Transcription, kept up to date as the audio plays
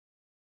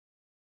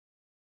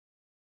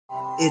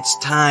It's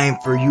time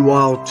for you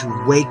all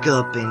to wake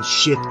up and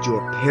shift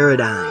your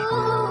paradigm.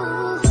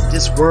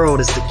 This world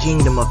is the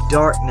kingdom of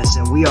darkness,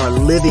 and we are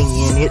living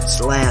in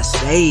its last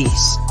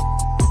days.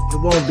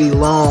 It won't be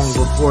long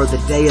before the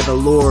day of the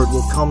Lord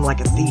will come like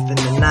a thief in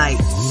the night.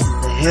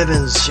 The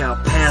heavens shall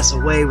pass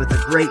away with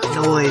a great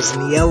noise,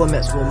 and the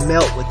elements will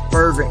melt with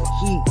fervent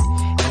heat,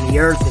 and the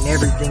earth and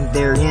everything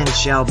therein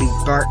shall be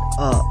burnt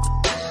up.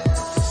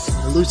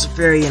 The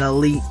Luciferian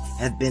elite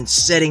have been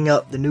setting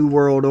up the New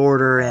World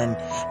Order, and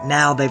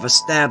now they've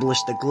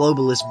established the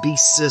globalist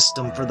beast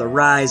system for the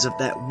rise of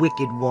that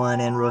wicked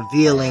one and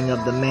revealing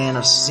of the man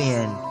of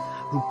sin,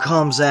 who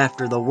comes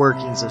after the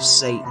workings of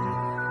Satan.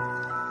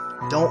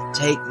 Don't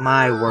take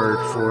my word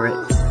for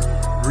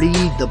it.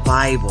 Read the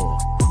Bible,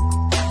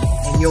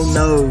 and you'll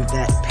know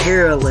that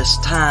perilous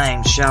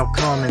times shall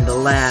come in the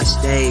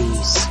last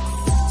days.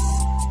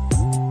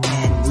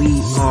 And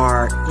we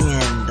are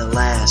in the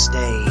last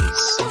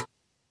days.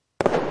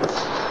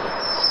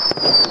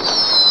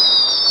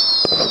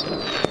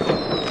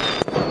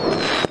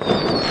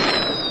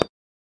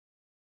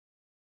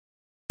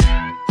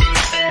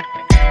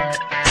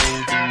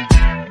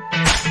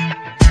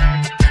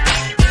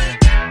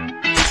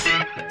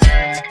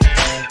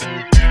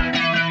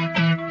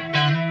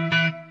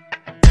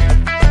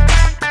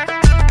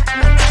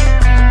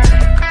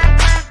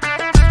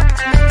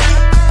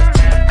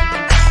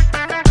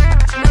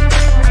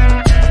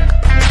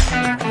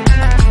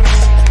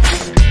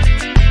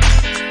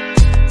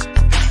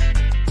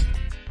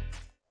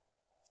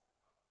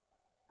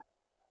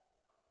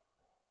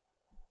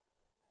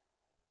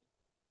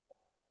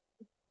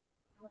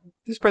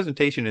 This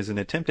presentation is an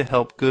attempt to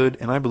help good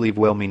and I believe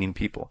well-meaning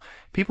people.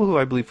 People who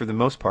I believe for the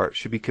most part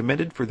should be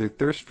commended for their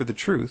thirst for the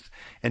truth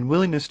and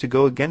willingness to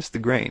go against the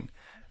grain.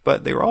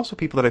 But they are also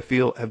people that I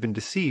feel have been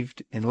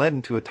deceived and led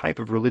into a type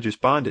of religious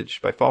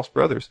bondage by false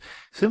brothers,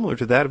 similar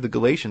to that of the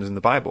Galatians in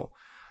the Bible.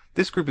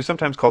 This group is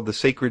sometimes called the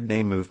Sacred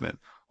Name Movement,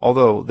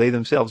 although they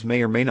themselves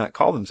may or may not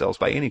call themselves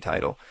by any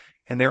title,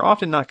 and they are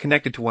often not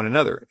connected to one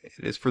another. It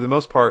is for the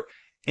most part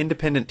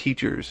independent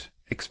teachers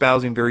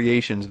espousing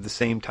variations of the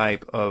same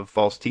type of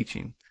false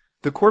teaching.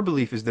 The core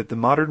belief is that the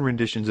modern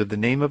renditions of the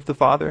name of the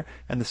Father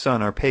and the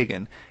Son are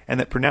pagan, and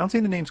that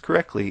pronouncing the names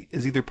correctly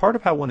is either part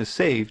of how one is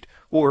saved,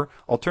 or,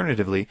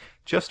 alternatively,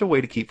 just a way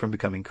to keep from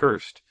becoming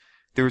cursed.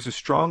 There is a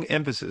strong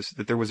emphasis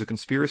that there was a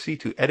conspiracy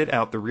to edit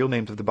out the real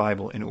names of the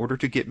Bible in order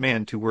to get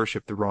man to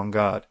worship the wrong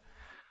God.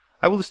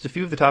 I will list a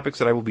few of the topics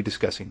that I will be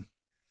discussing.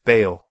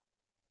 Baal,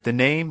 the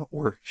name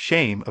or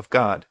shame of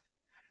God.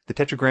 The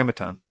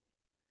Tetragrammaton.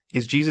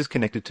 Is Jesus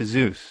connected to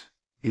Zeus?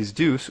 Is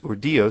Deus or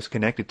Dios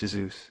connected to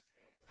Zeus?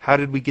 How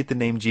did we get the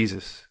name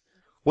Jesus?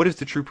 What is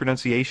the true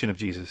pronunciation of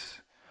Jesus?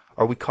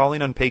 Are we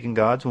calling on pagan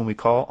gods when we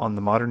call on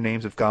the modern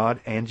names of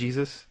God and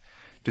Jesus?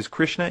 Does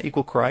Krishna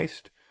equal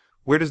Christ?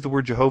 Where does the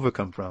word Jehovah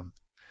come from?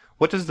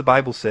 What does the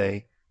Bible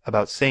say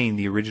about saying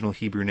the original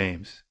Hebrew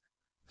names?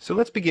 So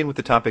let's begin with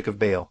the topic of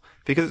Baal,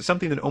 because it's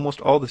something that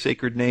almost all the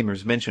sacred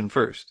namers mention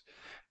first.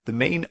 The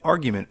main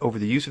argument over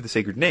the use of the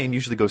sacred name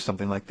usually goes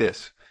something like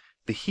this.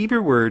 The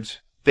Hebrew words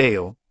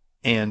Baal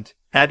and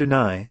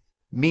Adonai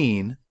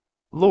mean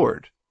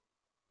Lord.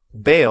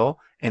 Baal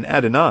and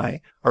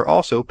Adonai are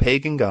also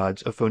pagan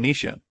gods of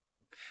Phoenicia.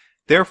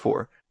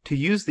 Therefore, to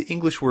use the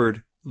English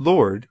word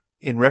Lord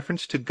in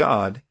reference to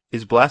God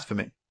is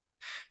blasphemy.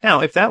 Now,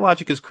 if that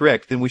logic is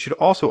correct, then we should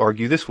also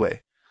argue this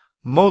way.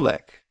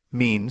 Molech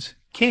means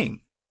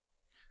king.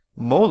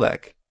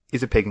 Molech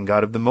is a pagan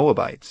god of the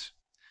Moabites.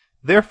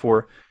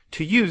 Therefore,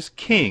 to use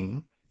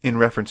king in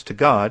reference to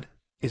God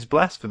is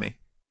blasphemy.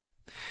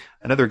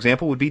 Another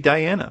example would be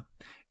Diana.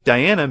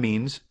 Diana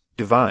means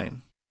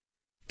divine.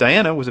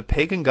 Diana was a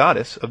pagan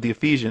goddess of the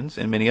Ephesians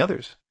and many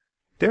others.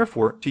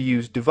 Therefore, to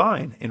use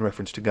divine in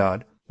reference to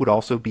God would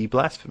also be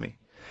blasphemy.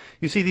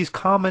 You see, these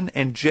common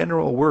and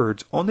general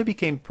words only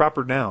became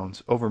proper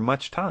nouns over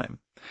much time.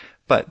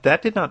 But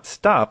that did not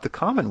stop the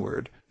common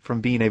word from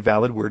being a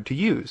valid word to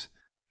use.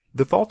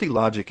 The faulty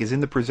logic is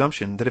in the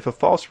presumption that if a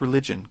false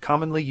religion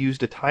commonly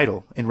used a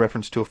title in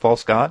reference to a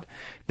false god,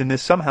 then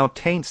this somehow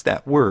taints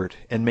that word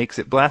and makes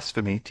it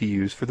blasphemy to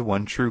use for the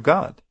one true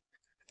God.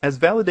 As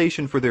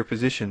validation for their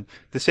position,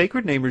 the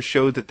sacred namers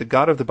showed that the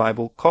God of the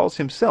Bible calls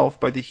himself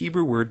by the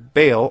Hebrew word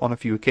Baal on a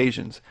few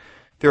occasions.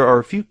 There are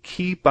a few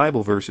key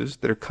Bible verses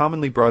that are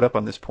commonly brought up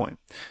on this point,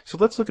 so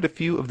let's look at a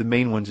few of the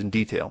main ones in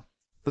detail.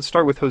 Let's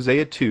start with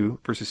Hosea 2,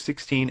 verses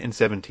 16 and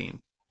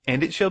 17.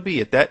 And it shall be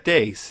at that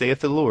day,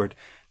 saith the Lord,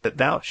 that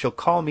thou shalt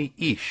call me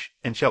Ish,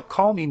 and shalt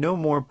call me no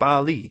more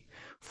Baali,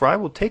 for I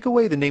will take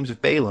away the names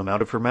of Balaam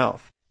out of her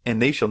mouth,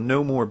 and they shall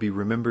no more be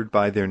remembered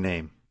by their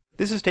name.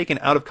 This is taken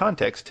out of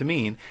context to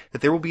mean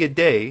that there will be a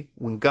day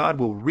when God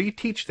will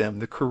reteach them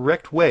the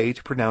correct way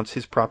to pronounce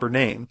his proper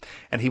name,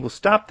 and he will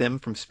stop them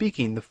from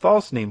speaking the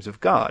false names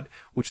of God,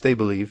 which they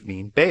believe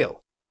mean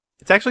Baal.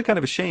 It's actually kind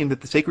of a shame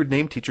that the sacred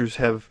name teachers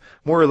have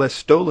more or less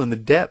stolen the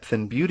depth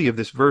and beauty of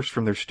this verse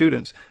from their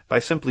students by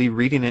simply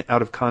reading it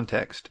out of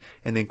context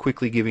and then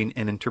quickly giving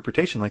an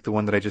interpretation like the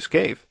one that I just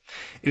gave.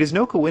 It is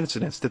no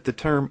coincidence that the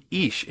term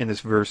Ish in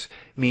this verse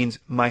means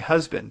my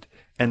husband,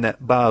 and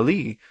that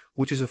Baali,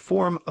 which is a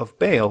form of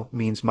Baal,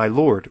 means my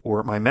lord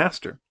or my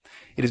master.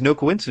 It is no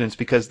coincidence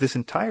because this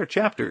entire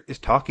chapter is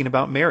talking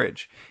about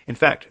marriage. In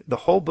fact,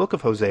 the whole book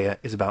of Hosea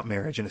is about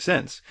marriage in a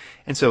sense,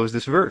 and so is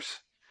this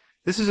verse.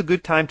 This is a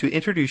good time to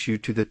introduce you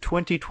to the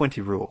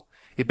 20-20 rule.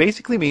 It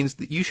basically means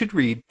that you should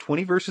read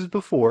 20 verses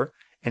before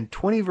and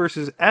 20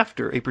 verses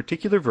after a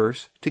particular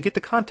verse to get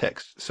the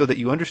context so that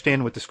you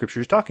understand what the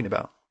scripture is talking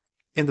about.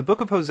 In the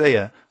book of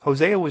Hosea,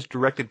 Hosea was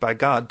directed by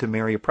God to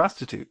marry a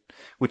prostitute,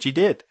 which he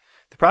did.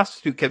 The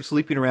prostitute kept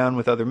sleeping around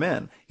with other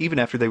men, even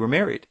after they were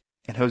married.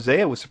 And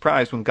Hosea was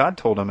surprised when God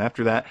told him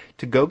after that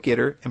to go get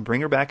her and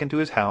bring her back into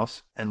his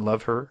house and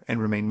love her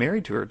and remain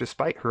married to her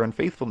despite her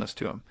unfaithfulness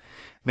to him.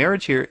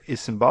 Marriage here is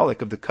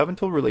symbolic of the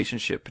covenantal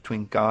relationship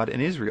between God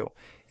and Israel.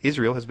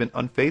 Israel has been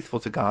unfaithful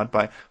to God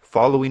by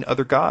following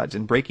other gods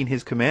and breaking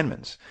his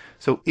commandments.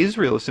 So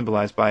Israel is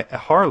symbolized by a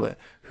harlot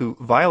who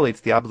violates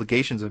the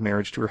obligations of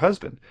marriage to her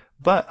husband.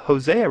 But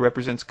Hosea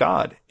represents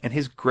God and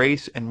his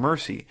grace and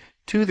mercy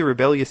to the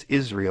rebellious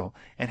Israel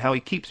and how he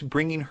keeps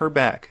bringing her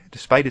back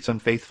despite its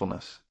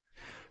unfaithfulness.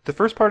 The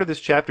first part of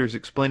this chapter is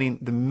explaining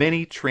the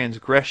many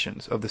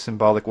transgressions of the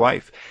symbolic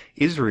wife,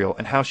 Israel,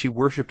 and how she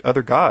worshipped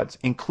other gods,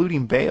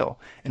 including Baal,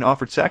 and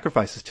offered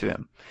sacrifices to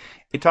him.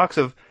 It talks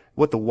of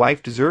what the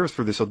wife deserves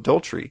for this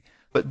adultery.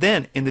 But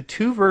then, in the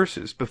 2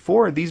 verses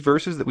before these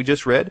verses that we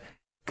just read,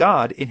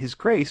 God, in his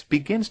grace,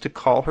 begins to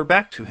call her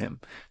back to him.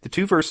 The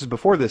 2 verses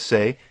before this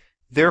say,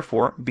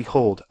 "Therefore,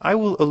 behold, I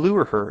will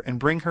allure her, and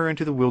bring her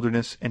into the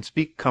wilderness, and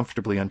speak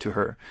comfortably unto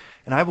her.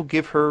 And I will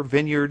give her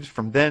vineyards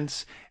from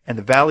thence, and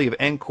the valley of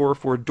Angkor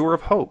for a door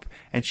of hope.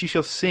 And she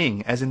shall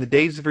sing, as in the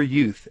days of her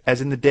youth,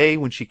 as in the day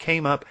when she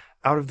came up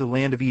out of the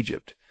land of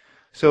Egypt."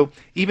 So,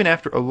 even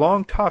after a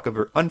long talk of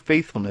her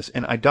unfaithfulness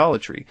and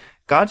idolatry,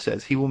 God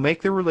says he will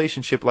make their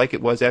relationship like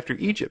it was after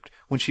Egypt,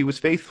 when she was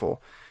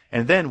faithful.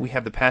 And then we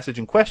have the passage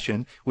in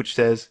question, which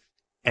says,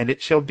 "And it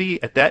shall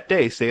be at that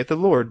day, saith the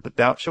Lord, that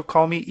thou shalt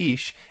call me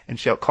Ish, and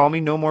shalt call me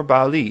no more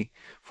Baali,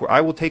 for I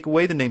will take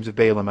away the names of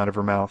Baalim out of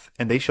her mouth,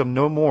 and they shall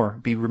no more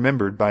be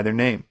remembered by their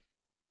name."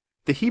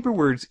 The Hebrew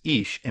words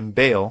Ish and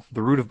Baal,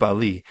 the root of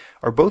Baali,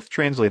 are both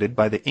translated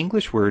by the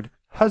English word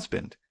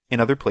husband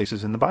in other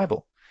places in the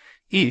Bible.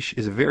 Ish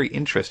is a very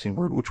interesting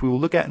word, which we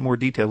will look at in more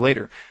detail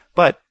later,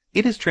 but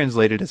it is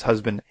translated as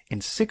husband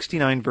in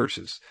 69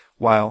 verses,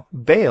 while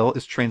Baal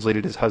is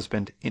translated as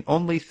husband in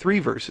only 3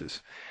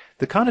 verses.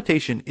 The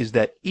connotation is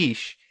that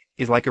Ish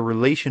is like a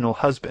relational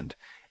husband,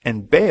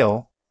 and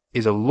Baal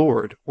is a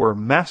lord or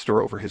master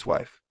over his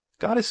wife.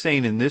 God is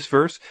saying in this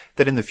verse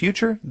that in the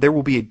future there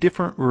will be a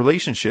different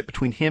relationship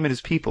between him and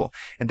his people,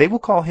 and they will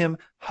call him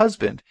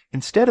husband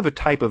instead of a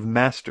type of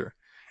master,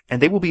 and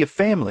they will be a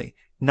family,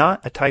 not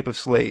a type of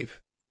slave.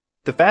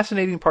 The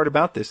fascinating part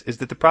about this is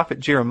that the prophet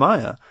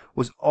Jeremiah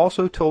was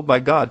also told by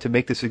God to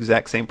make this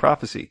exact same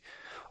prophecy.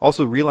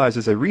 Also realize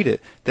as I read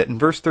it that in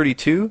verse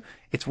 32,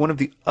 it's one of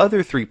the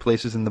other 3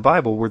 places in the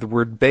Bible where the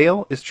word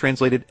Baal is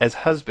translated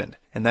as husband,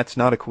 and that's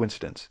not a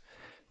coincidence.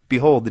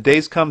 "Behold, the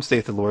days come,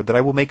 saith the Lord, that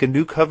I will make a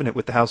new covenant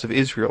with the house of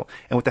Israel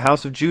and with the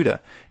house of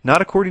Judah,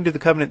 not according to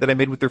the covenant that I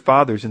made with their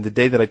fathers in the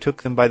day that I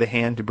took them by the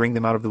hand to bring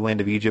them out of the land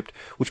of Egypt,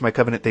 which my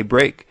covenant they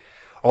break,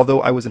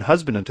 although I was an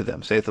husband unto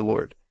them, saith the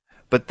Lord.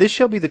 But this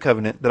shall be the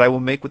covenant that I will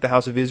make with the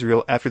house of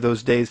Israel after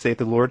those days, saith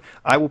the Lord.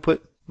 I will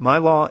put my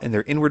law in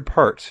their inward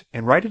parts,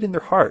 and write it in their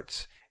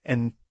hearts,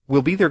 and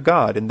will be their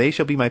God, and they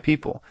shall be my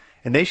people.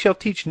 And they shall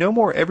teach no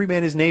more every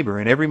man his neighbor,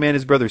 and every man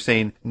his brother,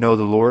 saying, Know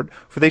the Lord.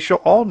 For they shall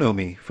all know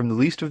me, from the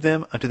least of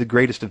them unto the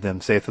greatest of them,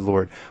 saith the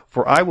Lord.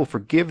 For I will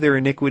forgive their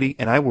iniquity,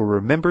 and I will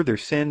remember their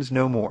sins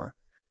no more."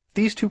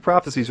 These 2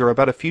 prophecies are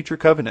about a future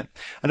covenant.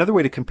 Another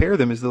way to compare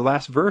them is the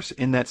last verse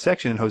in that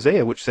section in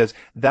Hosea, which says,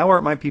 "Thou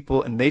art my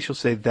people, and they shall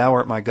say, Thou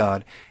art my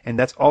God." And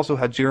that's also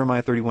how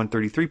Jeremiah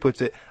 31:33 puts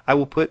it, "I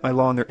will put my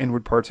law in their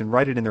inward parts and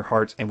write it in their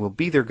hearts, and will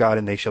be their God,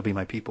 and they shall be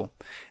my people."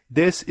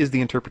 This is the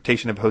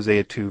interpretation of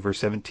Hosea 2, verse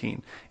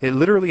 17. It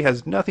literally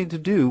has nothing to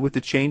do with the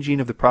changing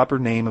of the proper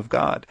name of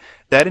God.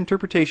 That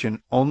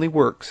interpretation only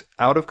works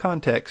out of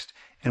context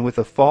and with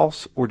a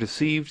false or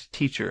deceived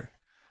teacher.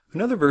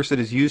 Another verse that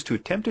is used to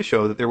attempt to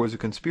show that there was a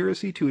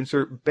conspiracy to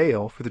insert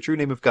Baal for the true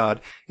name of God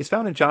is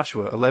found in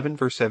Joshua 11,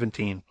 verse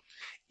 17.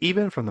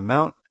 "Even from the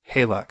Mount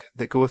Halak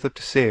that goeth up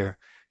to Seir,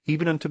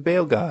 even unto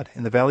Baal God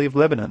in the valley of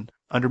Lebanon,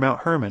 under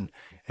Mount Hermon,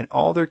 and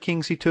all their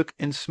kings he took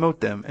and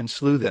smote them and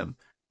slew them."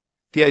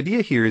 The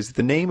idea here is that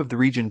the name of the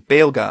region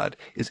Baal God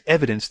is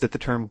evidence that the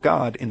term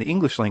God in the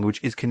English language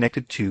is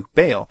connected to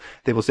Baal.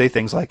 They will say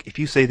things like, if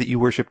you say that you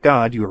worship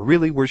God, you are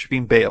really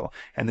worshiping Baal,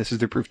 and this is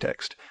their proof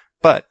text.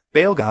 But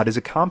Baal God is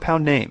a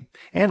compound name,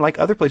 and like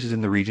other places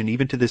in the region,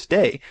 even to this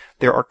day,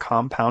 there are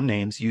compound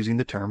names using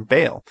the term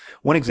Baal.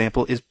 One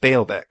example is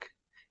Baalbek,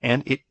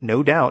 and it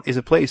no doubt is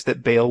a place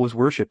that Baal was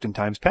worshipped in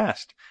times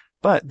past.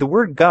 But the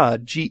word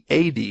God,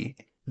 G-A-D,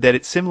 that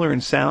it's similar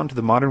in sound to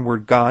the modern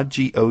word God,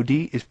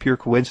 G-O-D, is pure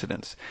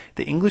coincidence.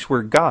 The English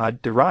word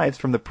God derives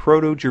from the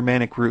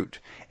Proto-Germanic root,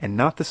 and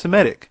not the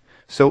Semitic,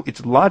 so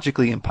it's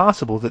logically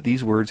impossible that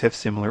these words have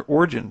similar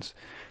origins.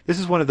 This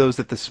is one of those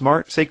that the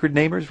smart sacred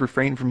namers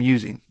refrain from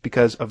using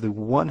because of the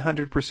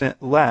 100%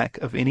 lack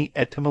of any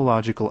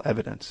etymological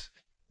evidence.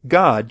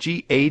 God,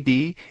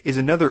 G-A-D, is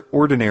another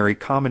ordinary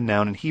common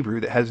noun in Hebrew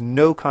that has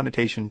no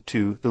connotation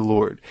to the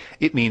Lord.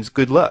 It means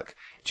good luck.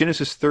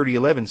 Genesis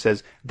 30:11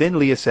 says, "Then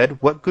Leah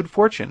said, 'What good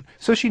fortune?'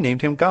 So she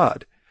named him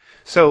God."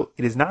 So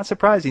it is not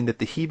surprising that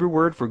the Hebrew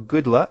word for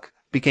good luck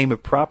became a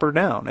proper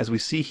noun, as we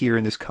see here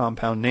in this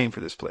compound name for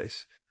this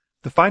place.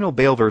 The final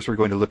Baal verse we're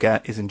going to look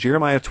at is in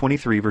Jeremiah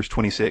 23, verse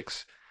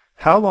 26.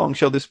 "How long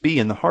shall this be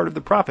in the heart of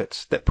the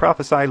prophets that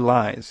prophesy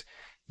lies?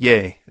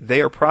 Yea,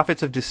 they are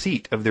prophets of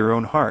deceit of their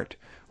own heart,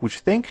 which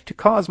think to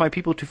cause my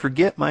people to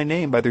forget my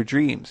name by their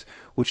dreams,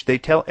 which they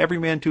tell every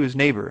man to his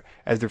neighbor,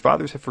 as their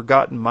fathers have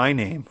forgotten my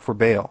name for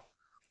Baal."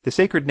 The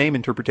sacred name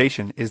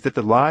interpretation is that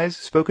the lies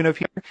spoken of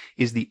here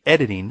is the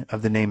editing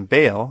of the name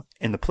Baal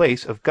in the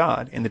place of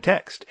God in the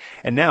text.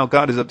 And now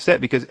God is upset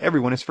because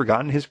everyone has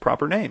forgotten his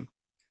proper name.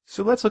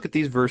 So let's look at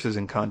these verses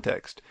in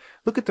context.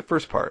 Look at the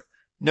first part.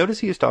 Notice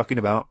he is talking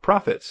about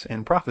prophets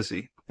and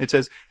prophecy. It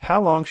says,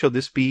 "How long shall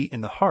this be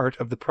in the heart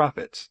of the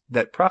prophets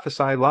that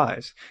prophesy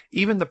lies,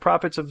 even the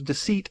prophets of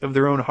deceit of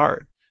their own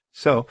heart?"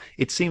 So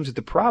it seems that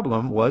the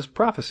problem was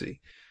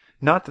prophecy,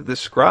 not that the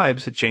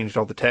scribes had changed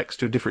all the text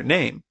to a different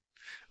name.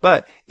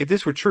 But if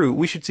this were true,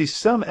 we should see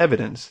some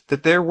evidence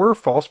that there were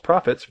false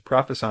prophets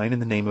prophesying in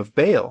the name of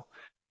Baal,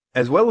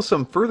 as well as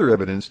some further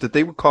evidence that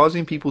they were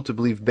causing people to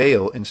believe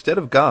Baal instead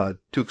of God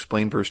to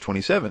explain verse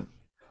 27.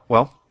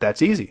 Well,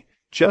 that's easy.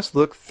 Just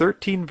look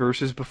 13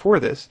 verses before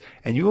this,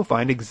 and you will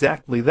find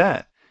exactly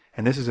that.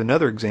 And this is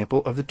another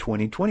example of the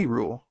 20-20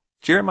 rule.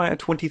 Jeremiah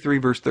 23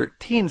 verse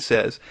 13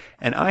 says,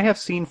 "And I have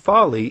seen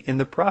folly in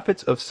the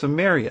prophets of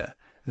Samaria.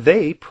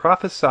 They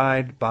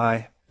prophesied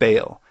by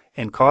Baal,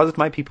 and caused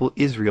my people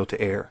Israel to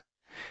err."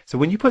 So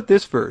when you put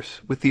this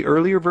verse with the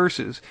earlier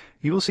verses,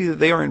 you will see that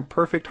they are in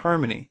perfect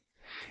harmony.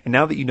 And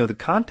now that you know the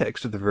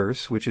context of the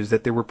verse, which is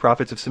that there were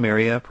prophets of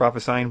Samaria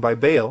prophesying by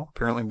Baal,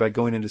 apparently by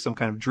going into some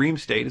kind of dream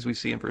state, as we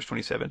see in verse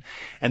 27,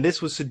 and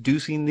this was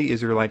seducing the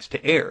Israelites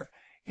to err,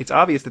 it's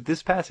obvious that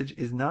this passage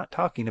is not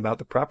talking about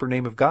the proper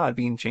name of God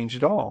being changed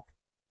at all.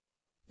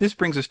 This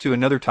brings us to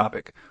another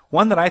topic,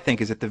 one that I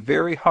think is at the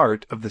very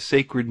heart of the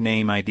sacred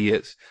name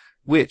ideas,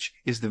 which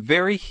is the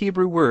very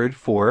Hebrew word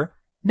for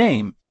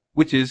name,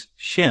 which is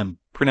Shem,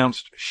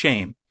 pronounced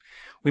shame.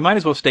 We might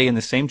as well stay in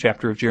the same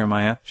chapter of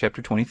Jeremiah,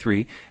 chapter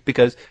 23,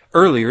 because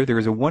earlier there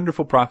is a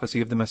wonderful prophecy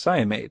of the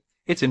Messiah made.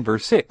 It's in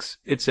verse 6.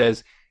 It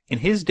says, "In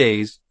his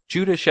days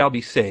Judah shall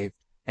be saved,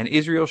 and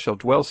Israel shall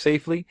dwell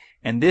safely,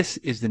 and this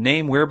is the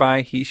name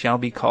whereby he shall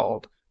be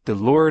called, the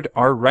Lord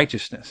our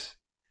righteousness."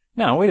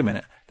 Now, wait a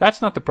minute.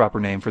 That's not the proper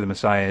name for the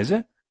Messiah, is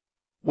it?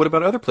 What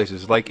about other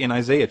places, like in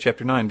Isaiah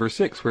chapter 9, verse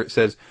 6, where it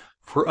says,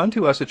 "For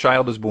unto us a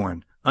child is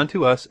born,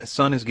 unto us a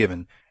son is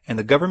given, and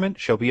the government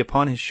shall be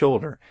upon his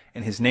shoulder,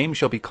 and his name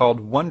shall be called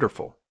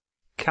Wonderful,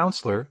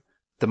 Counselor,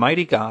 the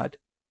Mighty God,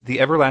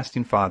 the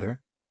Everlasting Father,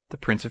 the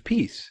Prince of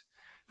Peace."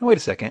 Now wait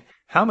a second,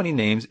 how many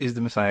names is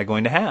the Messiah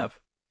going to have?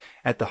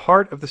 At the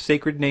heart of the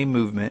sacred name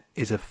movement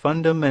is a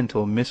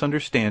fundamental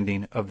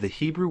misunderstanding of the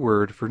Hebrew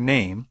word for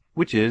name,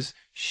 which is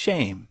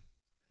shame.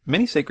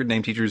 Many sacred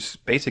name teachers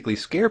basically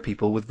scare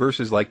people with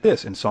verses like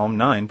this in Psalm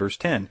 9, verse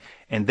 10,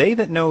 "And they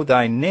that know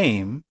thy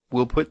name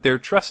will put their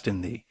trust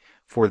in thee.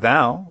 For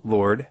thou,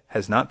 Lord,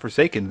 hast not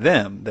forsaken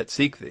them that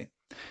seek thee."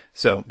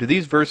 So, do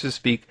these verses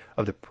speak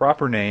of the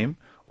proper name,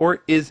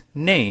 or is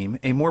name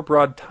a more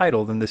broad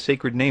title than the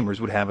sacred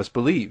namers would have us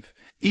believe?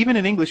 Even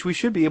in English, we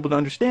should be able to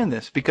understand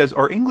this, because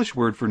our English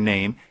word for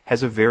name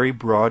has a very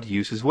broad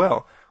use as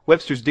well.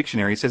 Webster's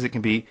dictionary says it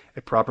can be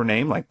a proper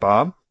name, like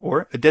Bob,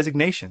 or a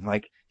designation,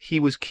 like he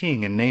was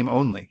king in name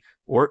only,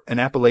 or an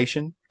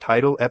appellation,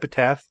 title,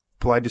 epitaph,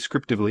 applied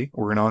descriptively,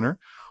 or in honor,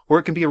 or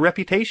it can be a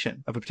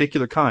reputation of a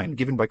particular kind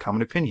given by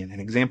common opinion. An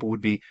example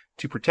would be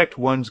to protect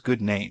one's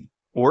good name,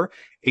 or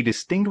a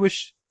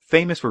distinguished,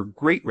 famous, or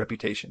great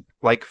reputation,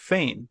 like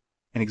fame.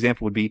 An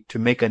example would be to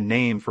make a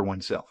name for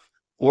oneself,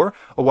 or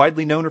a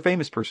widely known or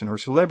famous person or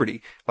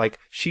celebrity, like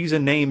she's a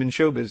name in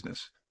show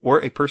business,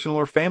 or a personal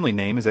or family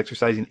name is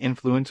exercising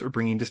influence or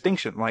bringing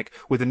distinction, like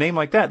with a name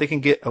like that they can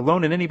get a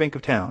loan in any bank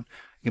of town.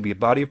 It can be a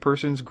body of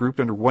persons grouped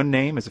under one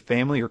name as a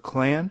family or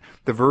clan,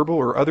 the verbal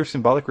or other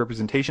symbolic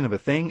representation of a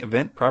thing,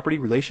 event, property,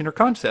 relation, or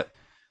concept.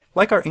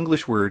 Like our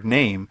English word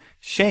name,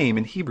 shame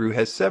in Hebrew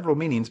has several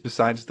meanings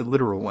besides the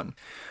literal one.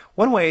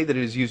 One way that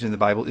it is used in the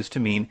Bible is to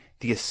mean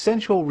the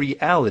essential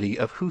reality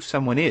of who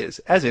someone is,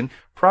 as in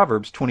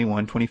Proverbs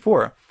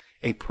 21:24.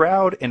 "A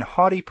proud and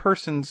haughty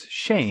person's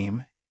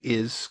shame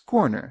is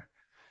scorner."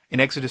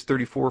 In Exodus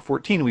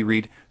 34:14 we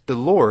read, "The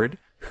Lord,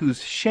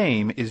 whose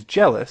shame is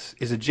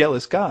a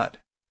jealous God."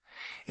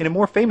 In a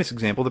more famous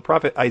example, the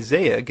prophet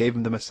Isaiah gave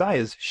him the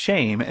Messiah's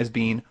shame as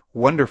being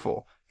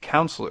Wonderful,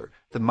 Counselor,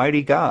 the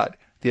Mighty God,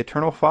 the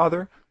Eternal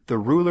Father, the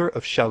Ruler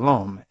of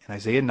Shalom, in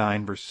Isaiah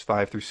 9, verses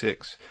 5 through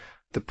 6.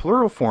 The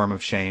plural form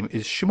of shame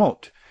is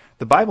Shemot.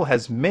 The Bible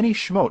has many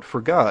Shemot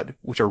for God,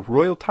 which are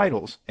royal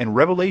titles and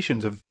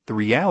revelations of the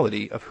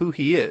reality of who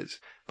he is,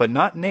 but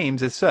not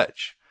names as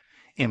such.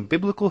 In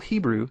biblical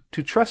Hebrew,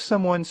 to trust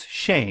someone's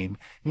shame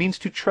means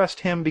to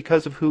trust him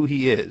because of who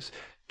he is.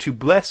 To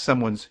bless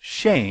someone's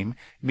shame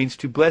means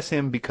to bless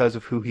him because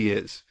of who he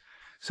is.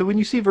 So when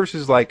you see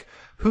verses like,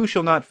 "Who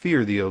shall not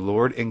fear thee, O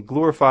Lord, and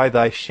glorify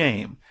thy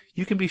shame?"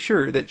 you can be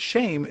sure that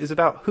shame is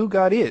about who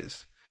God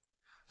is.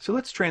 So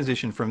let's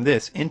transition from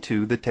this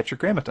into the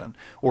Tetragrammaton,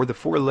 or the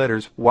four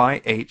letters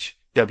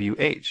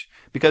YHWH,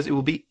 because it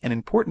will be an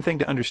important thing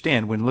to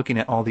understand when looking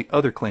at all the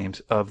other claims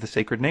of the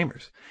sacred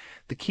namers.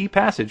 The key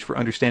passage for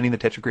understanding the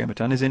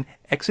Tetragrammaton is in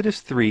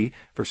Exodus 3,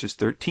 verses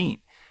 13.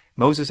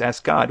 Moses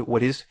asks God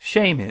what his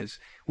shame is.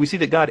 We see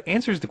that God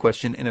answers the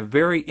question in a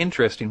very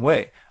interesting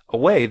way, a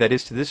way that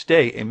is to this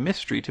day a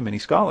mystery to many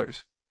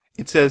scholars.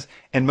 It says,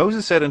 "And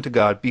Moses said unto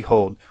God,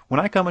 Behold, when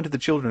I come unto the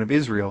children of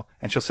Israel,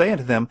 and shall say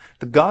unto them,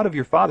 The God of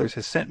your fathers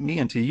has sent me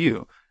unto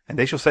you, and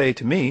they shall say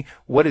to me,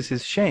 What is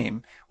his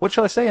shame? What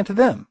shall I say unto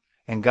them?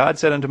 And God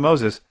said unto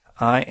Moses,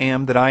 I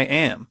am that I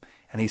am.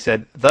 And he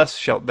said, Thus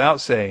shalt thou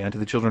say unto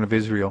the children of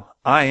Israel,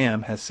 I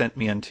am has sent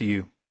me unto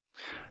you."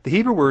 The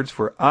Hebrew words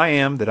for I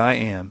am that I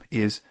am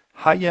is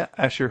Haya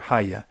Asher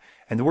Haya,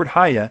 and the word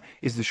Haya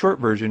is the short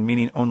version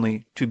meaning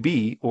only to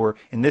be, or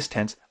in this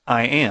tense,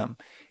 I am.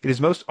 It is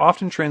most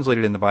often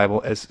translated in the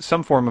Bible as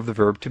some form of the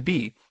verb to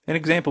be. An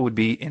example would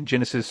be in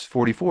Genesis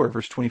 44,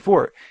 verse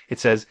 24. It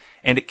says,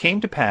 "And it came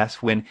to pass,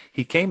 when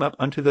he came up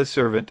unto the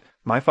servant,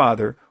 my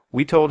father,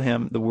 we told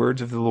him the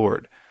words of the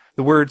Lord."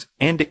 The words,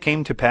 "and it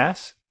came to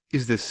pass,"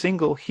 is the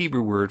single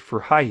Hebrew word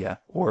for Haya,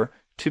 or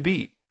to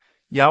be.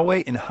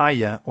 Yahweh and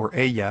Haya, or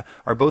Eya,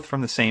 are both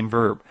from the same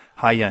verb,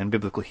 Haya in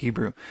biblical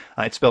Hebrew.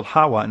 It's spelled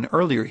Hawa in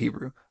earlier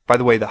Hebrew. By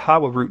the way, the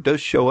Hawa root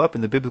does show up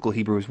in the biblical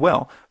Hebrew as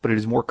well, but it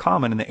is more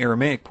common in the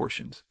Aramaic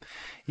portions.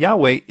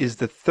 Yahweh is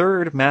the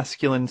third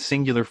masculine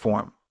singular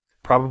form,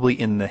 probably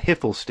in the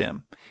Hifl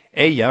stem.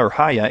 Eya, or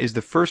Haya, is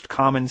the first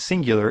common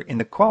singular in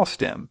the Qual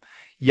stem.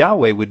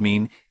 Yahweh would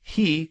mean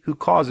he who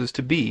causes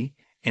to be,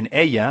 and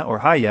Eya, or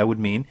Haya, would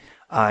mean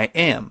I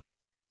am.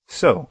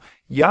 So,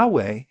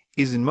 Yahweh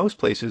is in most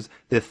places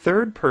the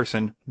third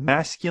person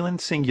masculine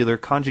singular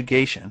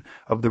conjugation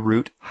of the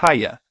root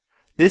Haya.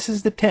 This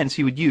is the tense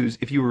you would use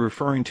if you were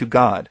referring to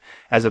God,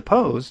 as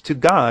opposed to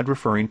God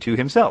referring to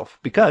himself,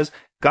 because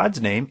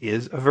God's name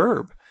is a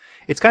verb.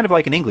 It's kind of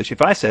like in English.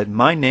 If I said,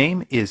 my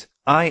name is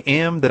I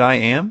am that I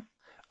am,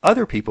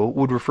 other people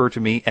would refer to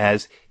me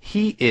as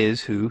he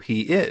is who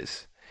he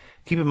is.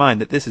 Keep in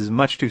mind that this is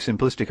much too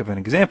simplistic of an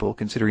example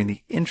considering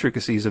the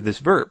intricacies of this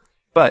verb,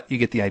 but you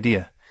get the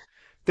idea.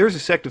 There is a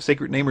sect of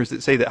sacred namers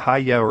that say that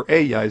Haya or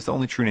Eya is the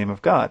only true name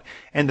of God,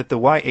 and that the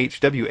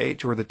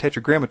YHWH, or the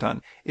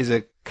Tetragrammaton, is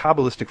a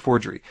Kabbalistic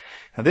forgery.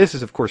 Now this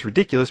is of course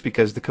ridiculous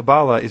because the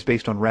Kabbalah is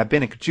based on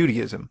Rabbinic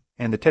Judaism,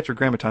 and the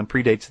Tetragrammaton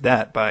predates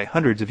that by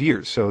hundreds of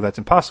years, so that's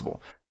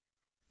impossible.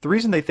 The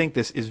reason they think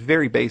this is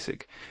very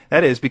basic.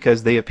 That is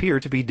because they appear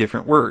to be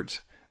different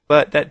words.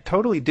 But that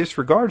totally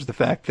disregards the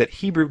fact that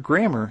Hebrew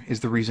grammar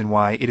is the reason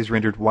why it is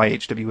rendered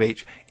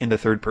YHWH in the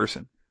third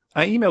person.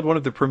 I emailed one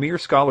of the premier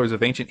scholars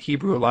of ancient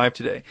Hebrew alive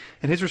today,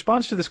 and his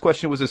response to this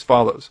question was as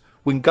follows.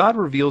 When God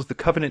reveals the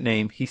covenant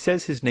name, he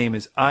says his name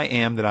is I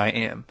am that I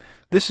am.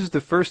 This is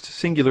the first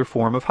singular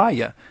form of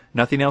Haya.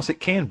 Nothing else it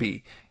can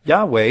be.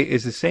 Yahweh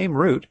is the same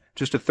root,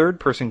 just a third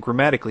person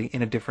grammatically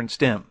in a different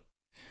stem.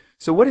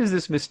 So what is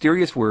this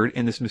mysterious word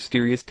in this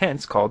mysterious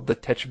tense called the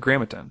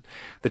Tetragrammaton?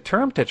 The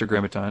term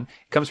Tetragrammaton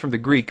comes from the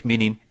Greek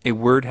meaning a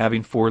word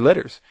having 4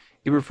 letters.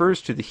 It refers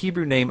to the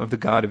Hebrew name of the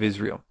God of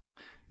Israel.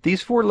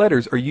 These 4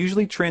 letters are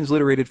usually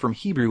transliterated from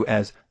Hebrew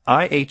as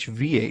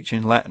IHVH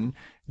in Latin,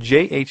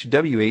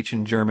 JHWH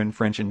in German,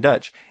 French, and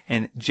Dutch,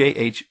 and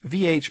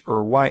JHVH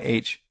or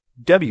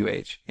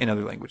YHWH in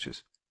other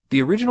languages.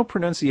 The original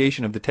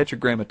pronunciation of the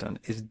Tetragrammaton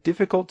is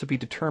difficult to be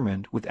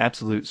determined with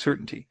absolute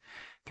certainty.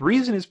 The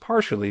reason is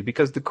partially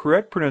because the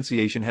correct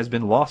pronunciation has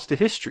been lost to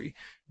history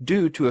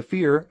due to a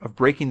fear of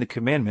breaking the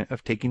commandment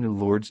of taking the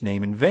Lord's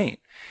name in vain,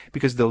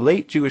 because the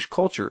late Jewish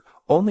culture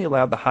only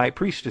allowed the high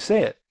priest to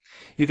say it.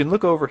 You can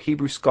look over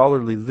Hebrew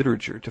scholarly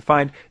literature to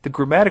find the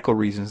grammatical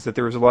reasons that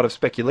there is a lot of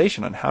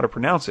speculation on how to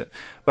pronounce it,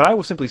 but I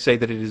will simply say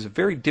that it is a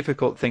very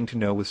difficult thing to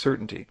know with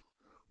certainty.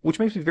 Which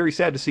makes me very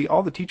sad to see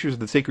all the teachers of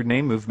the sacred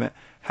name movement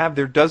have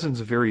their dozens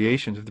of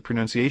variations of the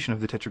pronunciation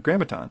of the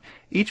Tetragrammaton,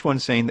 each one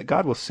saying that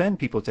God will send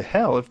people to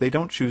hell if they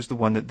don't choose the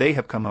one that they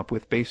have come up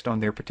with based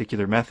on their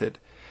particular method.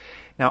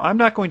 Now, I'm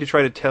not going to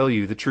try to tell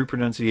you the true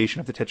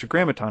pronunciation of the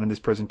Tetragrammaton in this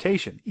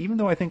presentation, even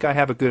though I think I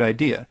have a good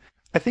idea.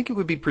 I think it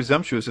would be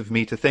presumptuous of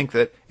me to think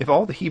that if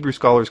all the Hebrew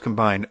scholars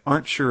combined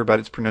aren't sure about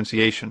its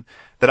pronunciation,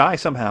 that I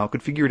somehow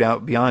could figure it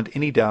out beyond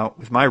any doubt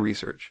with my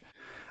research.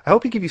 I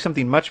hope to give you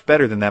something much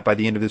better than that by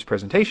the end of this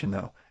presentation,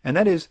 though, and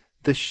that is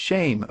the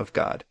shame of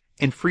God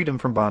and freedom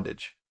from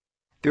bondage.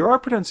 There are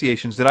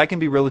pronunciations that I can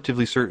be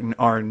relatively certain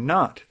are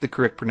not the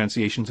correct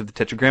pronunciations of the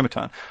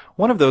Tetragrammaton.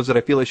 One of those that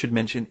I feel I should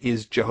mention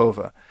is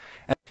Jehovah.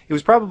 It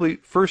was probably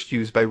first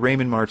used by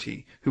Raymond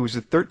Marty, who was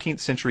a 13th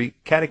century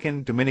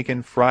Catechan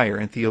Dominican friar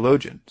and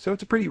theologian, so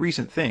it's a pretty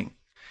recent thing.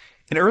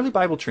 In early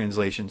Bible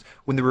translations,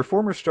 when the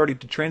Reformers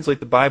started to translate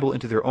the Bible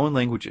into their own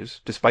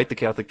languages, despite the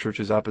Catholic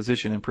Church's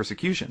opposition and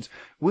persecutions,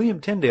 William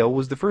Tyndale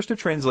was the first to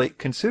translate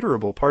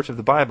considerable parts of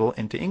the Bible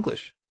into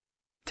English.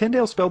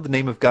 Tyndale spelled the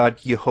name of God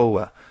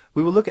Jehovah.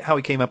 We will look at how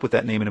he came up with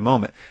that name in a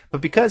moment,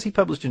 but because he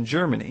published in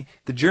Germany,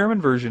 the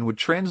German version would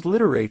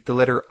transliterate the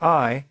letter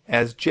I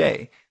as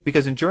J,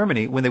 because in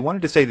Germany, when they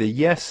wanted to say the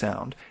yes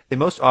sound, they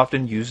most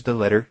often used the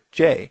letter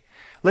J.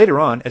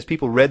 Later on, as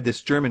people read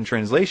this German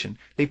translation,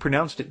 they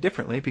pronounced it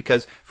differently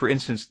because, for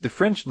instance, the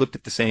French looked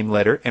at the same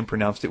letter and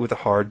pronounced it with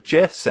a hard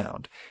J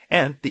sound,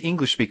 and the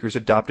English speakers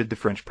adopted the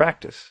French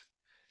practice.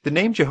 The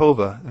name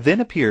Jehovah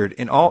then appeared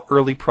in all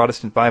early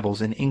Protestant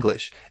Bibles in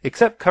English,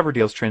 except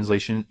Coverdale's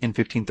translation in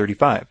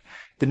 1535.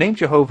 The name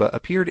Jehovah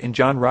appeared in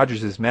John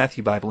Rogers's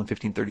Matthew Bible in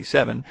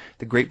 1537,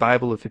 the Great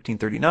Bible of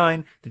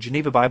 1539, the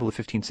Geneva Bible of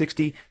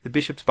 1560, the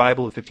Bishop's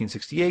Bible of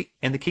 1568,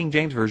 and the King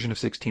James Version of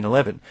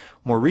 1611.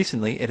 More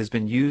recently, it has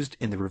been used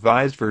in the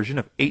Revised Version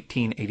of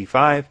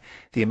 1885,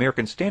 the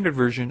American Standard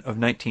Version of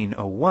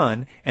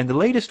 1901, and the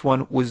latest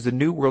one was the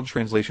New World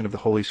Translation of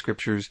the Holy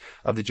Scriptures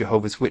of the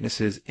Jehovah's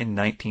Witnesses in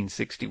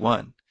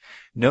 1961.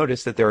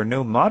 Notice that there are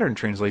no modern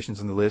translations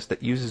on the list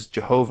that uses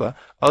Jehovah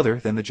other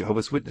than the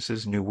Jehovah's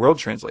Witnesses New World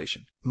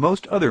Translation.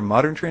 Most other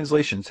modern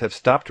translations have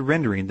stopped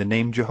rendering the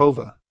name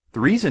Jehovah. The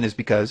reason is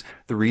because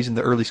the reason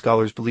the early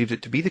scholars believed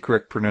it to be the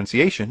correct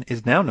pronunciation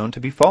is now known to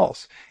be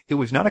false. It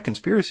was not a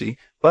conspiracy,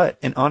 but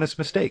an honest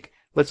mistake.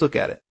 Let's look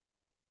at it.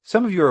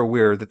 Some of you are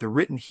aware that the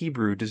written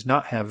Hebrew does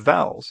not have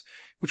vowels,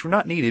 which were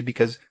not needed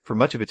because for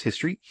much of its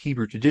history,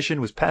 Hebrew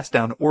tradition was passed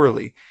down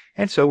orally,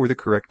 and so were the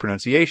correct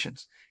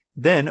pronunciations.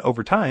 Then,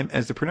 over time,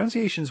 as the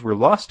pronunciations were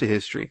lost to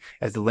history,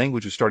 as the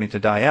language was starting to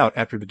die out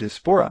after the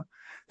diaspora,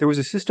 there was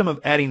a system of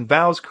adding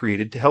vowels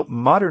created to help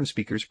modern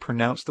speakers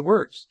pronounce the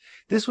words.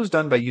 This was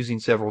done by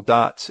using several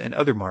dots and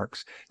other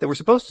marks that were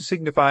supposed to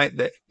signify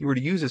that you were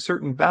to use a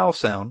certain vowel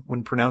sound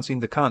when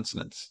pronouncing the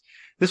consonants.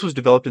 This was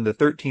developed in the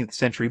 13th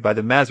century by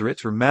the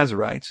Masoretes or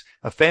Masoretes,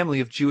 a family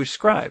of Jewish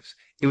scribes.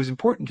 It was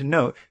important to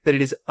note that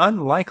it is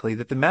unlikely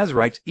that the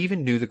Masoretes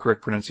even knew the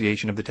correct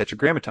pronunciation of the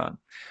Tetragrammaton.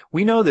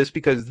 We know this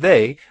because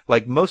they,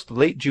 like most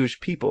late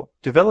Jewish people,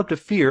 developed a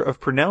fear of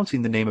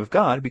pronouncing the name of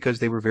God because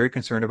they were very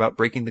concerned about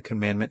breaking the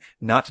commandment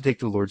not to take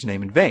the Lord's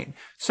name in vain.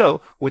 So,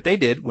 what they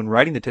did when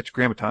writing the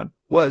Tetragrammaton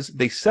was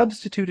they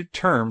substituted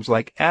terms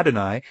like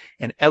Adonai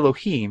and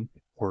Elohim,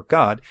 or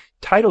God,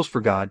 titles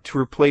for God, to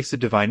replace the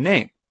divine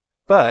name.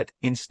 But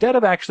instead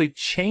of actually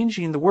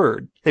changing the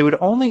word, they would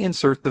only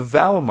insert the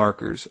vowel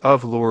markers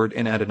of Lord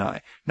and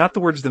Adonai, not the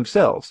words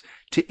themselves,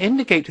 to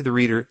indicate to the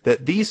reader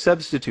that these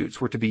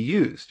substitutes were to be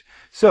used.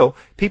 So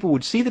people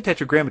would see the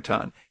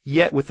Tetragrammaton,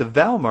 yet with the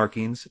vowel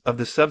markings of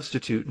the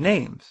substitute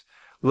names.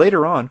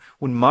 Later on,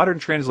 when modern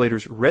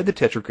translators read the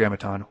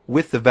Tetragrammaton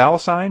with the vowel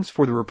signs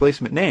for the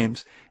replacement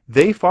names,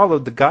 they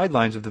followed the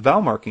guidelines of the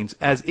vowel markings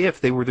as if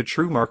they were the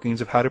true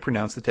markings of how to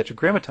pronounce the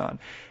Tetragrammaton.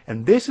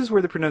 And this is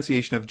where the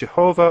pronunciation of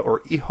Jehovah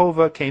or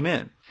Jehovah came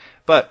in.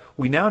 But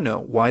we now know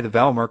why the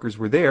vowel markers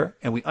were there,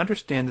 and we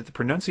understand that the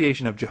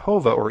pronunciation of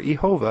Jehovah or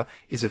Jehovah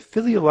is a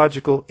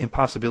philological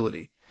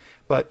impossibility.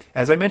 But,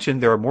 as I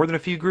mentioned, there are more than a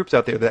few groups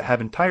out there that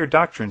have entire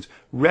doctrines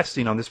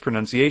resting on this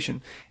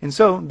pronunciation. And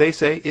so, they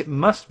say it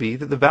must be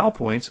that the vowel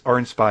points are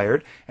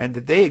inspired and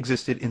that they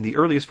existed in the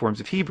earliest forms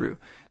of Hebrew.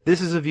 This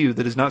is a view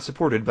that is not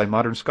supported by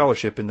modern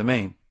scholarship in the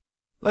main.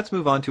 Let's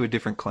move on to a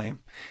different claim.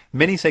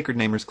 Many sacred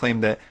namers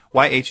claim that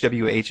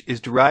YHWH is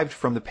derived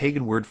from the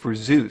pagan word for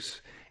Zeus.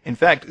 In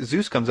fact,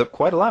 Zeus comes up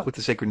quite a lot with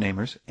the sacred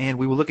namers, and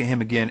we will look at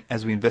him again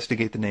as we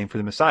investigate the name for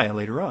the Messiah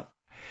later on.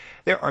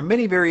 There are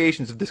many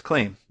variations of this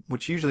claim,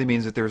 which usually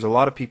means that there's a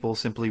lot of people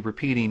simply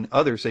repeating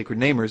other sacred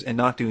namers and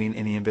not doing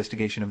any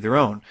investigation of their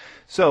own.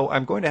 So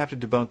I'm going to have to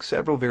debunk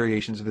several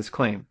variations of this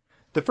claim.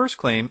 The first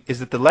claim is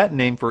that the Latin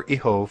name for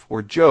Jehov,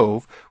 or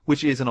Jove,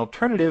 which is an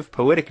alternative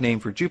poetic name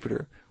for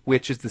Jupiter,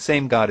 which is the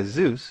same god as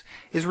Zeus,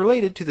 is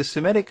related to the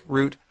Semitic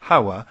root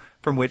Hawa,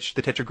 from which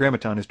the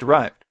Tetragrammaton is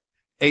derived.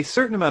 A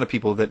certain amount of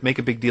people that make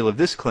a big deal of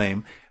this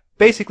claim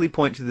basically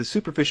point to the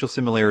superficial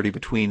similarity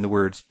between the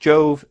words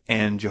Jove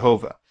and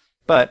Jehovah.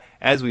 But,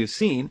 as we have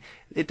seen,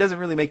 it doesn't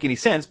really make any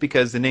sense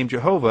because the name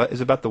Jehovah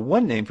is about the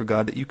one name for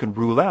God that you can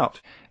rule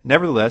out.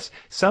 Nevertheless,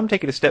 some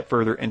take it a step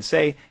further and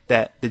say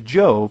that the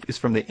Jove is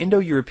from the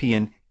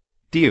Indo-European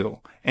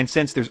Dio, and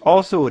since there's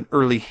also an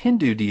early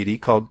Hindu deity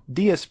called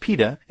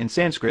Diaspida in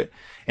Sanskrit,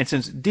 and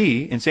since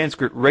D in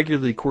Sanskrit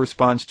regularly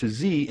corresponds to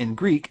Z in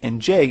Greek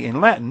and J in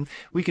Latin,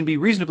 we can be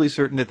reasonably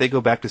certain that they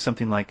go back to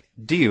something like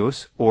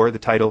Deus, or the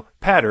title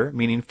Pater,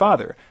 meaning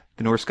father.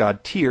 The Norse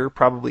god Tyr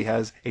probably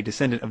has a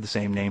descendant of the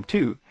same name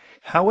too.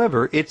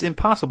 However, it's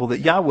impossible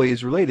that Yahweh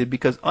is related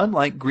because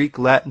unlike Greek,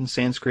 Latin,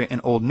 Sanskrit,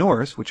 and Old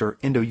Norse, which are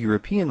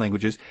Indo-European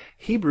languages,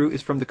 Hebrew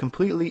is from the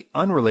completely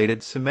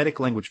unrelated Semitic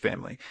language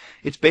family.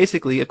 It's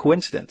basically a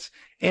coincidence,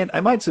 and I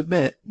might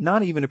submit,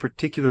 not even a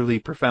particularly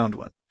profound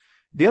one.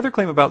 The other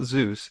claim about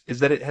Zeus is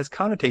that it has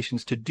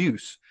connotations to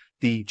Deus,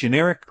 the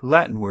generic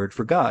Latin word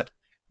for God.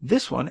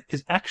 This one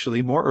is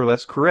actually more or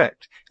less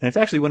correct, and it's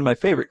actually one of my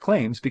favorite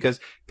claims because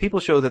people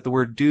show that the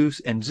word Deus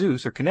and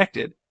Zeus are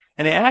connected,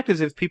 and they act as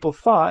if people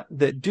thought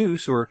that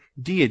Deus, or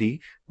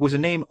deity, was a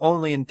name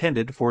only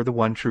intended for the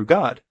one true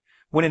God,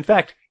 when in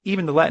fact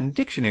even the Latin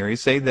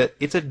dictionaries say that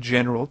it's a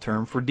general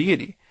term for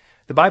deity.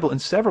 The Bible in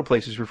several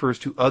places refers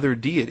to other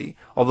deity.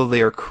 Although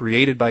they are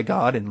created by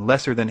God and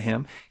lesser than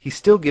him, he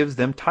still gives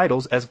them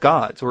titles as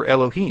gods or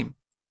Elohim.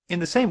 In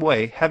the same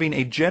way, having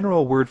a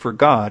general word for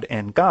God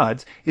and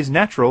gods is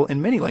natural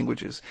in many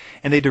languages,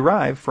 and they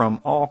derive from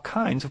all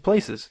kinds of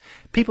places.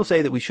 People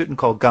say that we shouldn't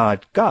call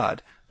God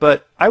God,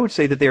 but I would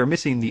say that they are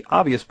missing the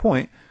obvious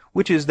point,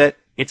 which is that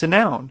it's a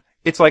noun.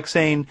 It's like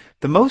saying,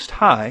 the Most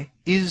High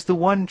is the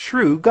one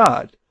true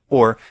God,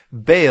 or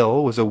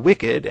Baal was a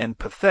wicked and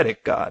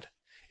pathetic God.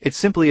 It's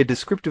simply a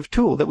descriptive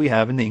tool that we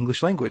have in the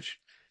English language.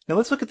 Now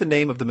let's look at the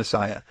name of the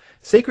Messiah.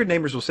 Sacred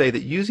namers will say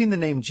that using the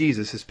name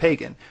Jesus is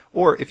pagan,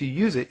 or if you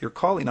use it, you're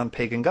calling on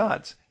pagan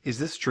gods. Is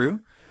this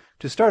true?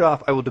 To start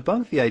off, I will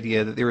debunk the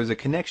idea that there is a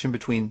connection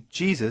between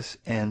Jesus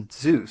and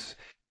Zeus.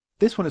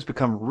 This one has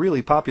become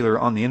really popular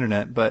on the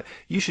internet, but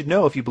you should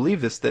know if you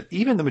believe this that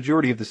even the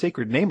majority of the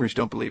sacred namers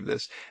don't believe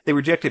this. They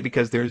reject it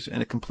because there's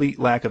a complete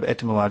lack of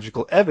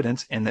etymological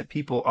evidence and that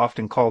people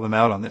often call them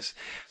out on this.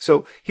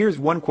 So here's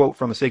one quote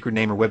from a sacred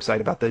namer website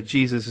about the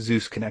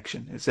Jesus-Zeus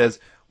connection. It says,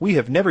 "We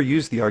have never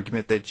used the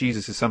argument that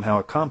Jesus is somehow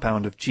a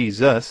compound of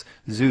Jesus,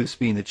 Zeus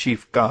being the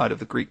chief god of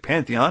the Greek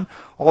pantheon,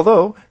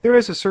 although there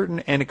is a certain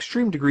and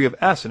extreme degree of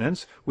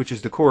assonance, which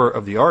is the core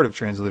of the art of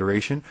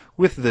transliteration,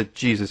 with the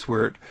Jesus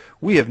word.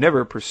 We have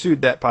never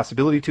pursued that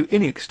possibility to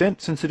any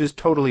extent since it is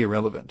totally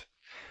irrelevant."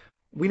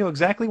 We know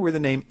exactly where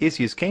the name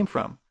Isius came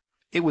from.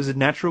 It was a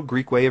natural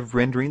Greek way of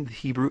rendering the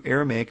Hebrew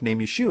Aramaic name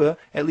Yeshua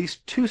at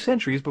least 2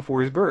 centuries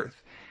before his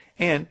birth.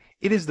 And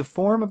it is the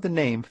form of the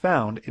name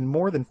found in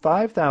more than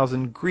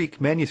 5,000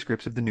 Greek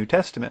manuscripts of the New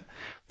Testament.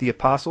 The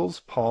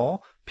apostles,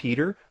 Paul,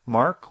 Peter,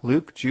 Mark,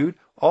 Luke, Jude,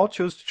 all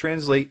chose to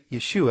translate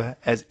Yeshua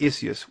as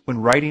Isius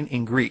when writing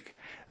in Greek.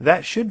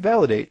 That should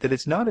validate that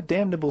it's not a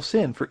damnable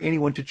sin for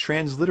anyone to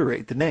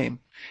transliterate the name.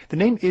 The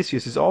name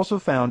Isius is also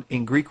found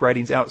in Greek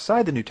writings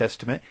outside the New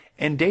Testament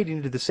and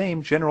dating to the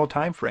same general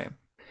time frame.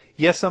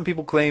 Yes, some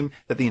people claim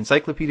that the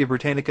Encyclopedia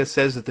Britannica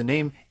says that the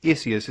name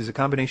Isius is a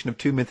combination of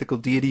 2 mythical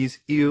deities,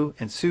 Io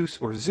and Sus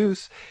or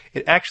Zeus.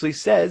 It actually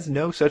says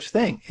no such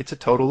thing. It's a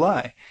total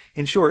lie.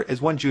 In short,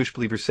 as one Jewish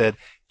believer said,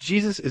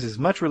 Jesus is as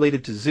much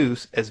related to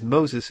Zeus as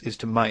Moses is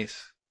to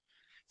mice.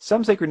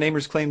 Some sacred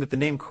namers claim that the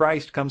name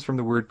Christ comes from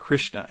the word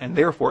Krishna, and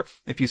therefore,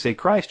 if you say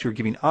Christ, you're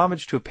giving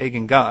homage to a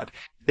pagan god.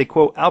 They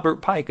quote Albert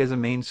Pike as a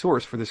main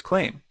source for this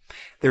claim.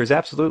 There is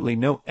absolutely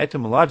no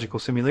etymological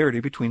similarity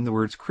between the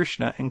words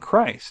Krishna and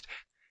Christ.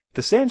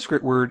 The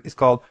Sanskrit word is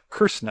called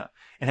Krishna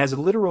and has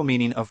a literal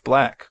meaning of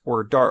black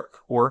or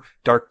dark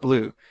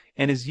blue,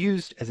 and is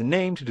used as a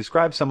name to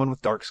describe someone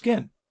with dark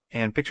skin,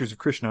 and pictures of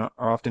Krishna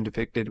are often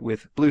depicted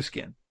with blue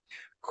skin.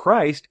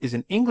 Christ is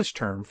an English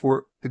term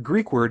for the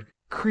Greek word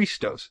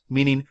Christos,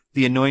 meaning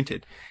the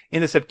anointed.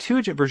 In the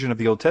Septuagint version of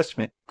the Old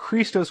Testament,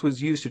 Christos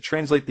was used to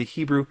translate the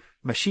Hebrew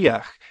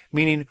Mashiach,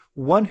 meaning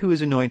one who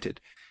is anointed.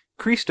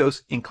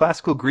 Christos, in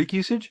classical Greek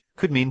usage,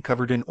 could mean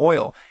covered in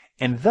oil,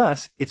 and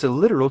thus it's a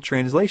literal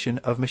translation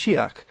of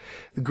Mashiach.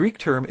 The Greek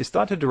term is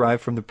thought to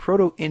derive from the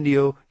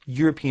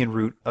Proto-Indo-European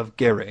root of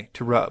gere,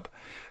 to rub.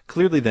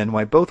 Clearly then,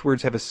 why both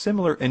words have a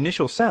similar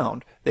initial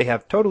sound, they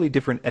have totally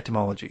different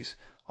etymologies.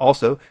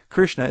 Also,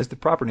 Krishna is the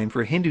proper name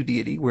for a Hindu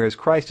deity, whereas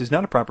Christ is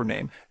not a proper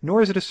name,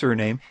 nor is it a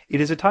surname,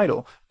 it is a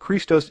title.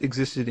 Christos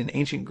existed in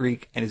ancient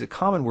Greek and is a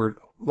common word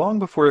long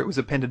before it was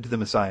appended to the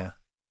Messiah.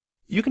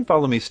 You can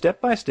follow me step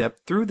by step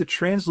through the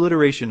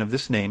transliteration of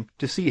this name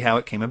to see how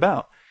it came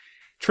about.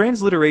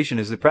 Transliteration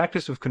is the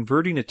practice of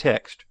converting a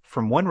text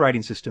from one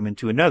writing system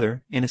into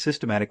another in a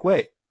systematic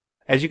way.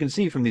 As you can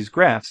see from these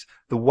graphs,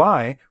 the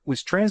Y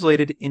was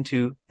translated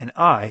into an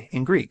I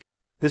in Greek.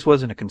 This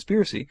wasn't a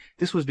conspiracy.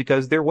 This was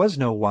because there was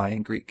no Y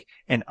in Greek,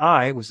 and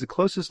I was the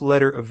closest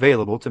letter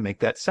available to make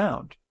that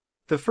sound.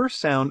 The first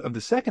sound of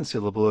the second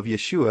syllable of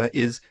Yeshua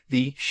is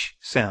the sh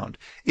sound.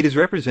 It is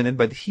represented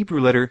by the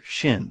Hebrew letter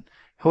shin.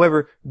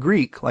 However,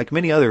 Greek, like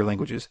many other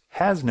languages,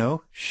 has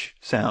no sh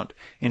sound.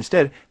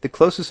 Instead, the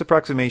closest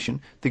approximation,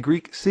 the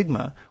Greek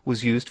sigma,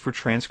 was used for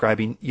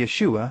transcribing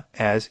Yeshua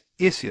as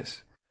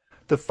Isius.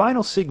 The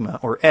final sigma,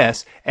 or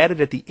S,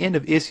 added at the end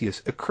of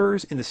Isius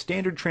occurs in the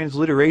standard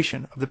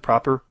transliteration of the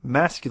proper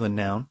masculine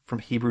noun from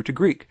Hebrew to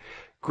Greek.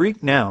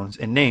 Greek nouns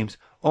and names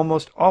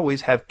almost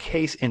always have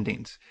case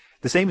endings.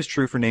 The same is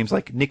true for names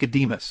like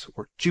Nicodemus,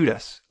 or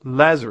Judas,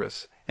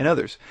 Lazarus, and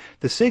others.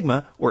 The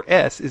sigma, or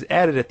S, is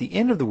added at the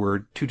end of the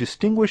word to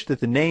distinguish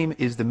that the name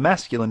is the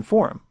masculine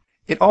form.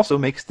 It also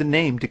makes the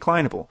name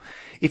declinable.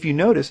 If you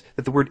notice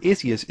that the word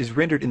Isius is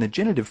rendered in the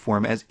genitive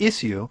form as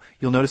Isio,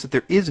 you'll notice that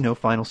there is no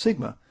final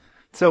sigma.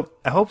 So,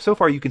 I hope so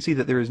far you can see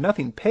that there is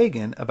nothing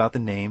pagan about the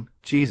name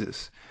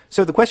Jesus.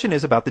 So the question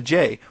is about the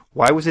J.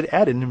 Why was it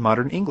added in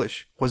modern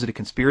English? Was it a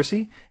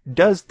conspiracy?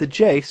 Does the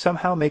J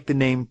somehow make the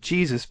name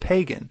Jesus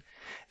pagan?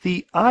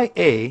 The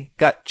IA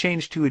got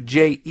changed to a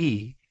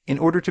JE in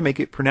order to make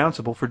it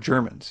pronounceable for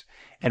Germans.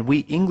 And we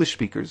English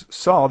speakers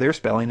saw their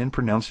spelling and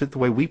pronounced it the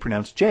way we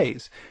pronounce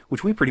J's,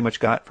 which we pretty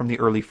much got from the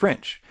early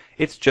French.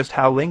 It's just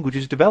how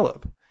languages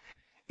develop.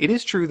 It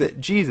is true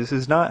that Jesus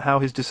is not how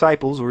his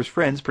disciples or his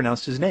friends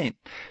pronounced his name.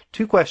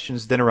 Two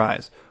questions then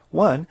arise.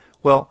 One,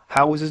 well,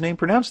 how was his name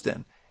pronounced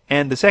then?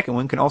 And the second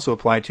one can also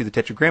apply to the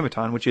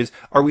Tetragrammaton, which is,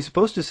 are we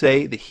supposed to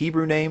say the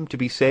Hebrew name to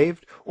be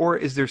saved, or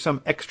is there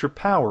some extra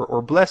power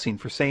or blessing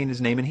for saying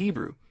his name in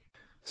Hebrew?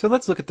 So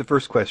let's look at the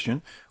first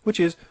question, which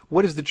is,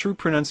 what is the true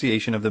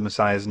pronunciation of the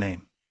Messiah's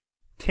name?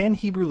 10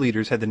 Hebrew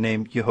leaders had the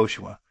name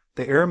Yehoshua.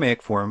 The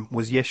Aramaic form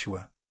was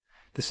Yeshua.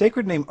 The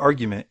sacred name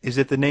argument is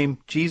that the name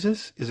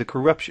Jesus is a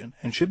corruption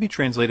and should be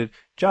translated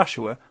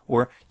Joshua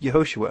or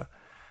Yehoshua.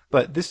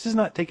 But this does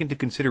not take into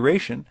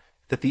consideration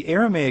that the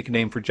Aramaic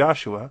name for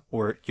Joshua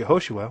or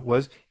Yehoshua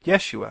was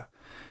Yeshua.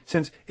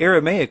 Since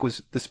Aramaic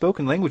was the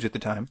spoken language at the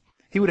time,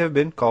 he would have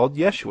been called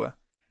Yeshua.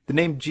 The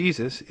name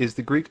Jesus is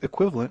the Greek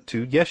equivalent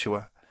to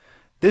Yeshua.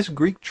 This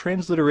Greek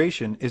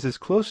transliteration is as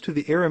close to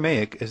the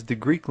Aramaic as the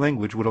Greek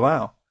language would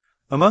allow.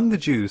 Among the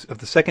Jews of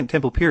the Second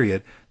Temple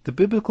period, the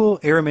biblical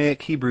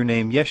Aramaic Hebrew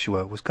name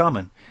Yeshua was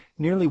common.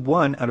 Nearly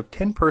 1 out of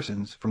 10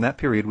 persons from that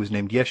period was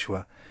named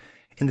Yeshua.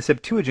 In the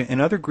Septuagint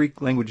and other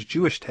Greek language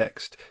Jewish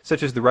texts,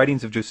 such as the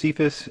writings of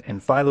Josephus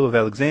and Philo of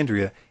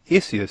Alexandria,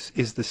 Isius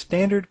is the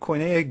standard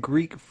Koine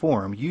Greek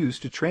form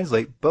used to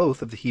translate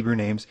both of the Hebrew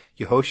names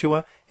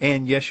Yehoshua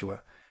and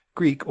Yeshua.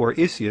 Greek, or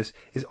Isius,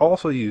 is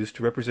also used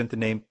to represent the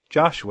name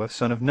Joshua,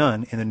 son of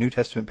Nun, in the New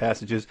Testament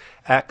passages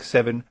Acts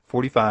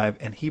 7:45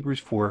 and Hebrews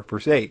 4,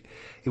 verse 8.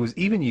 It was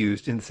even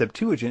used in the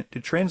Septuagint to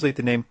translate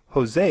the name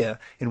Hosea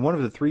in one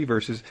of the 3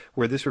 verses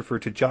where this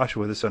referred to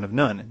Joshua, the son of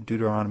Nun, in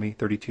Deuteronomy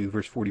 32,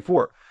 verse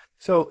 44.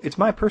 So it's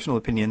my personal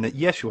opinion that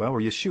Yeshua,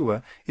 or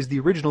Yeshua, is the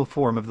original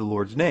form of the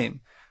Lord's name,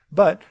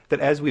 but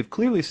that as we have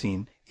clearly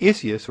seen,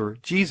 Isius, or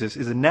Jesus,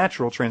 is a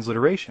natural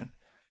transliteration.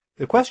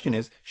 The question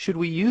is, should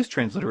we use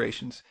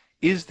transliterations?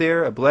 Is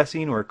there a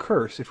blessing or a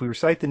curse if we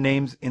recite the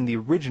names in the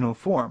original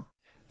form?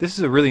 This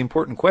is a really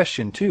important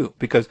question, too,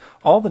 because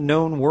all the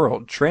known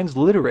world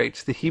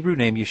transliterates the Hebrew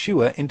name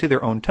Yeshua into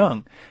their own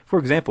tongue. For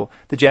example,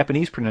 the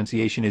Japanese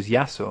pronunciation is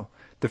Yaso.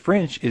 The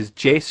French is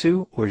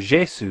Jesu or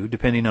Jesu,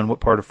 depending on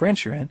what part of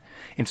France you're in.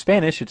 In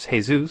Spanish, it's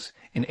Jesus.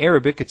 In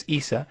Arabic, it's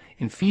Isa.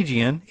 In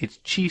Fijian, it's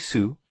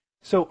Chisu.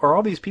 So are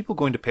all these people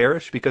going to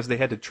perish because they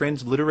had to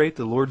transliterate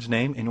the Lord's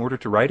name in order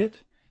to write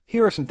it?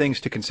 Here are some things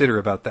to consider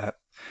about that.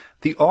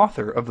 The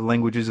author of the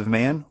languages of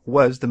man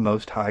was the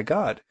Most High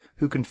God,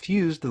 who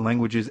confused the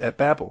languages at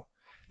Babel.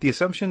 The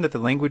assumption that the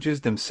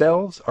languages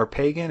themselves are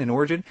pagan in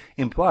origin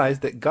implies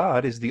that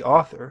God is the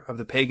author of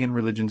the pagan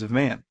religions of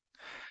man.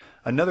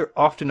 Another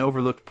often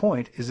overlooked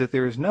point is that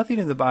there is nothing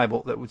in the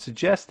Bible that would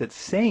suggest that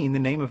saying the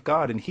name of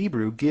God in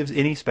Hebrew gives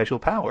any special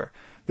power.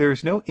 There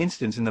is no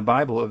instance in the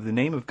Bible of the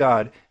name of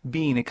God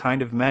being a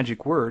kind of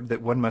magic word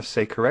that one must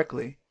say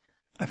correctly.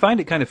 I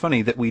find it kind of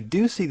funny that we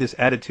do see this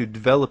attitude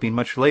developing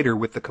much later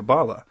with the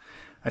Kabbalah.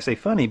 I say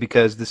funny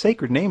because the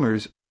sacred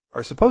namers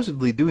are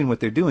supposedly doing what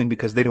they're doing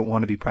because they don't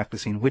want to be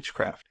practicing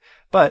witchcraft.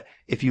 But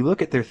if you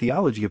look at their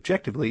theology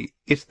objectively,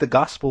 it's the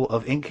gospel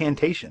of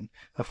incantation,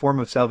 a form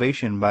of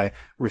salvation by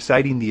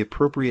reciting the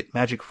appropriate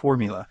magic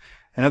formula.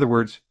 In other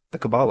words, the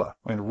Kabbalah,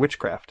 or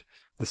witchcraft.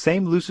 The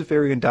same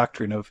Luciferian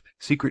doctrine of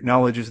secret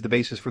knowledge is the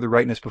basis for the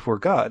rightness before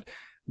God.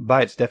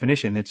 By its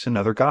definition, it's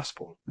another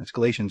gospel. As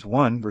Galatians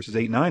 1, verses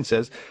 8-9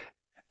 says,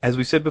 As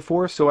we said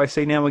before, so I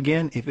say now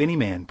again, if any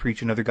man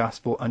preach another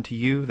gospel unto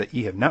you that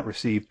ye have not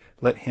received,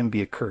 let him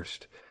be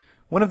accursed.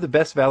 One of the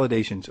best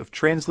validations of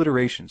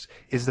transliterations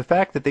is the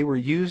fact that they were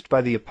used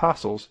by the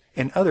apostles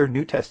and other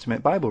New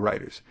Testament Bible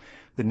writers.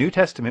 The New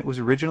Testament was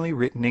originally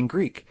written in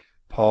Greek.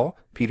 Paul,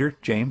 Peter,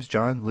 James,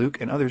 John,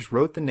 Luke, and others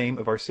wrote the name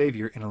of our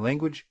Savior in a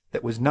language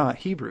that was not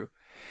Hebrew.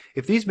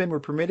 If these men were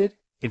permitted,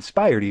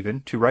 inspired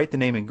even, to write the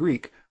name in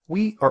Greek,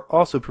 we are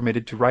also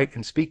permitted to write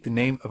and speak the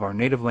name of our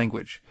native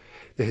language.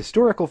 The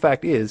historical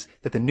fact is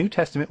that the New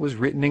Testament was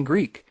written in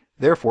Greek.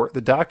 Therefore,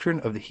 the doctrine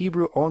of the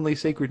Hebrew-only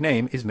sacred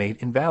name is made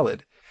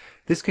invalid.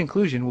 This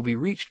conclusion will be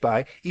reached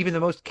by even the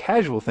most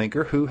casual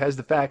thinker who has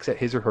the facts at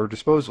his or her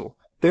disposal.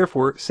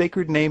 Therefore,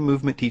 sacred name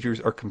movement teachers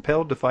are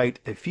compelled to fight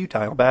a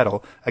futile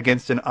battle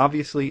against an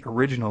obviously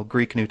original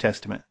Greek New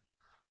Testament.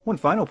 One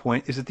final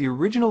point is that the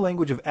original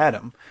language of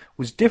Adam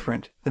was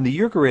different than the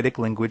Ugaritic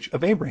language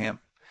of Abraham.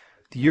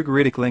 The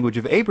Ugaritic language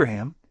of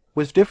Abraham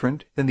was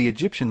different than the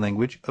Egyptian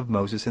language of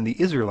Moses and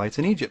the Israelites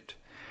in Egypt.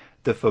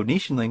 The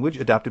Phoenician language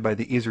adopted by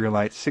the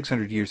Israelites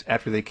 600 years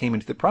after they came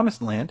into the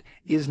Promised Land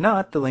is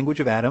not the language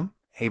of Adam,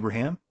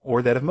 Abraham,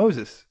 or that of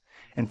Moses.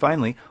 And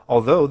finally,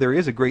 although there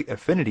is a great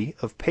affinity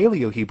of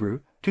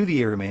Paleo-Hebrew to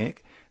the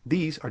Aramaic,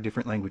 these are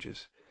different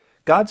languages.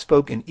 God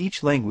spoke in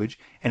each language,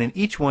 and in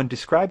each one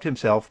described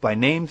himself by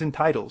names and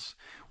titles.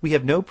 We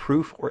have no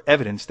proof or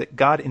evidence that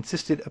God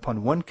insisted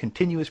upon one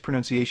continuous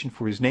pronunciation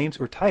for his names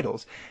or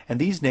titles, and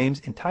these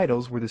names and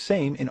titles were the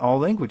same in all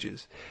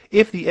languages.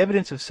 If the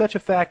evidence of such a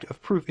fact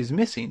of proof is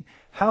missing,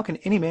 how can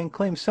any man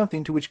claim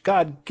something to which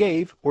God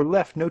gave or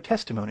left no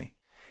testimony?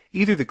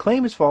 Either the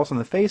claim is false on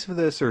the face of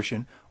the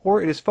assertion,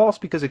 or it is false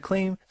because a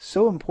claim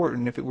so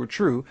important, if it were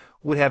true,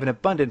 would have an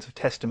abundance of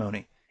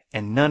testimony,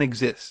 and none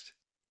exist.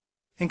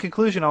 In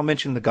conclusion, I'll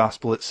mention the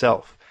gospel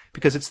itself,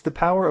 because it's the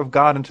power of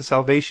God unto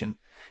salvation,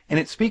 and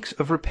it speaks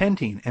of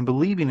repenting and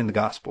believing in the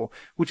gospel,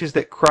 which is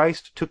that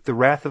Christ took the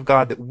wrath of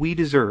God that we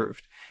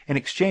deserved. In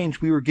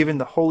exchange, we were given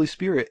the Holy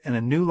Spirit and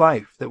a new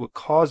life that would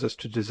cause us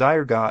to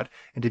desire God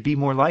and to be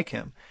more like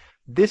Him.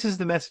 This is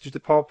the message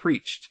that Paul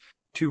preached,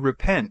 to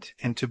repent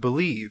and to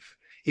believe.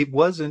 It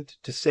wasn't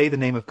to say the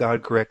name of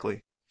God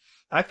correctly.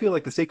 I feel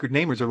like the sacred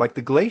namers are like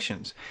the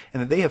Galatians,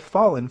 and that they have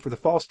fallen for the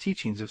false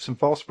teachings of some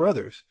false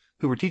brothers,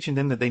 who were teaching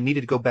them that they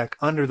needed to go back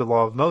under the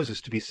law of Moses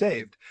to be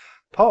saved.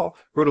 Paul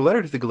wrote a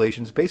letter to the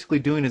Galatians basically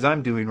doing as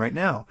I'm doing right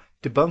now,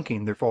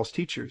 debunking their false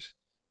teachers.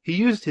 He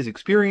used his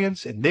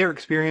experience and their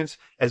experience,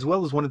 as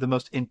well as one of the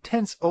most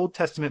intense Old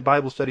Testament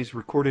Bible studies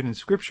recorded in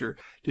Scripture,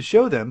 to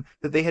show them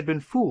that they had been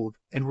fooled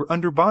and were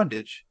under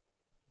bondage.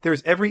 There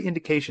is every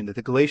indication that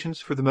the Galatians,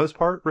 for the most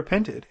part,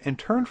 repented and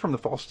turned from the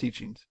false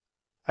teachings.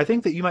 I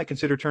think that you might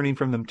consider turning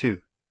from them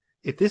too.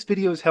 If this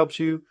video has helped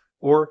you,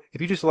 or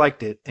if you just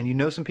liked it and you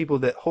know some people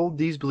that hold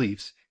these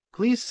beliefs,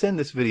 please send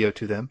this video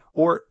to them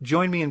or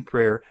join me in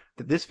prayer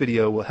that this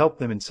video will help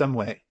them in some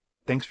way.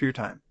 Thanks for your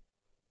time.